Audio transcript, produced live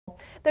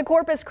The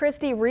Corpus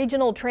Christi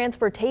Regional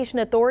Transportation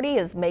Authority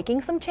is making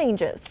some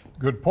changes.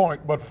 Good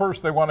point, but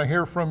first they want to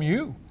hear from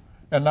you.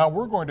 And now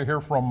we're going to hear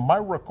from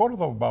Myra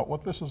Cordova about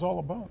what this is all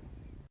about.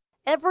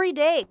 Every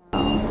day,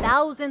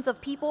 thousands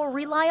of people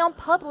rely on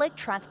public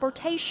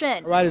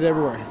transportation. Ride it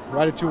everywhere.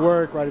 Ride it to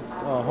work, ride it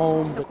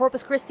home. The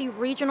Corpus Christi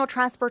Regional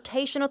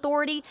Transportation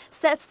Authority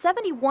says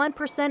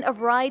 71%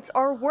 of rides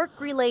are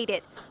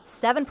work-related,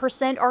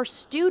 7% are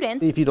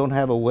students. If you don't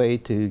have a way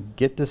to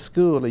get to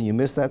school and you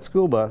miss that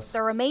school bus.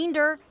 The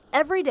remainder,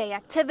 everyday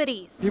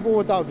activities. People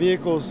without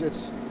vehicles,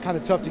 it's kind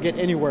of tough to get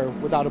anywhere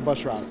without a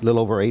bus route. A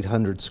little over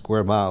 800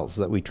 square miles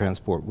that we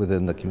transport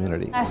within the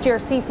community. Last year,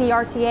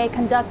 CCRTA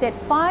conducted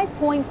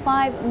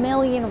 5.5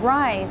 million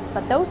rides,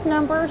 but those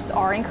numbers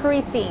are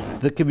increasing.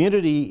 The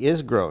community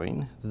is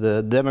growing.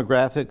 The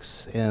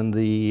demographics and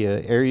the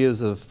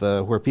areas of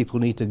where people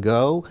need to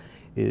go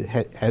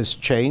has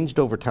changed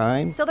over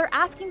time. So they're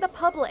asking the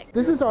public.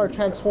 This is our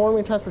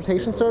Transforming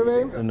Transportation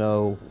Survey. To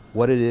know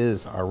what it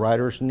is our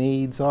riders'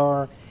 needs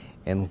are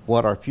and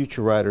what our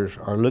future riders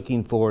are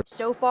looking for.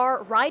 So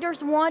far,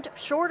 riders want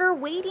shorter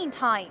waiting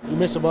time. You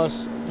miss a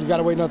bus, you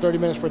gotta wait another 30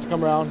 minutes for it to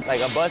come around. Like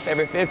a bus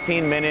every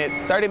 15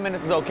 minutes, 30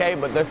 minutes is okay,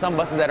 but there's some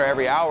buses that are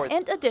every hour.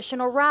 And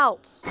additional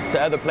routes.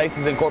 To other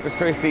places in Corpus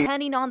Christi.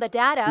 Depending on the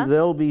data,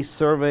 there'll be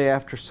survey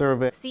after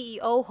survey.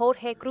 CEO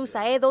Jorge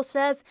Cruzaedo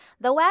says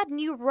they'll add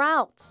new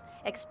routes,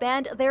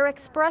 expand their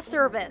express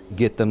service.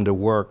 Get them to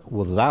work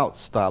without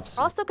stops.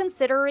 Also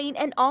considering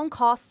an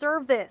on-cost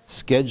service.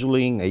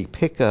 Scheduling a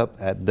pickup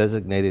at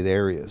designated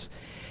areas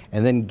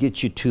and then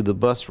get you to the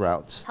bus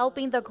routes.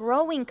 Helping the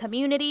growing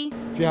community.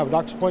 If you have a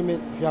doctor's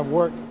appointment, if you have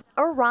work,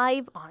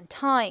 arrive on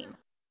time.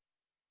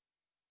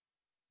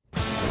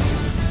 All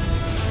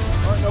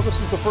right, now this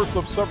is the first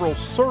of several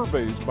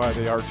surveys by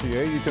the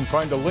RTA. You can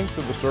find a link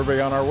to the survey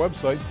on our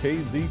website,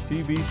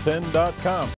 kztv10.com.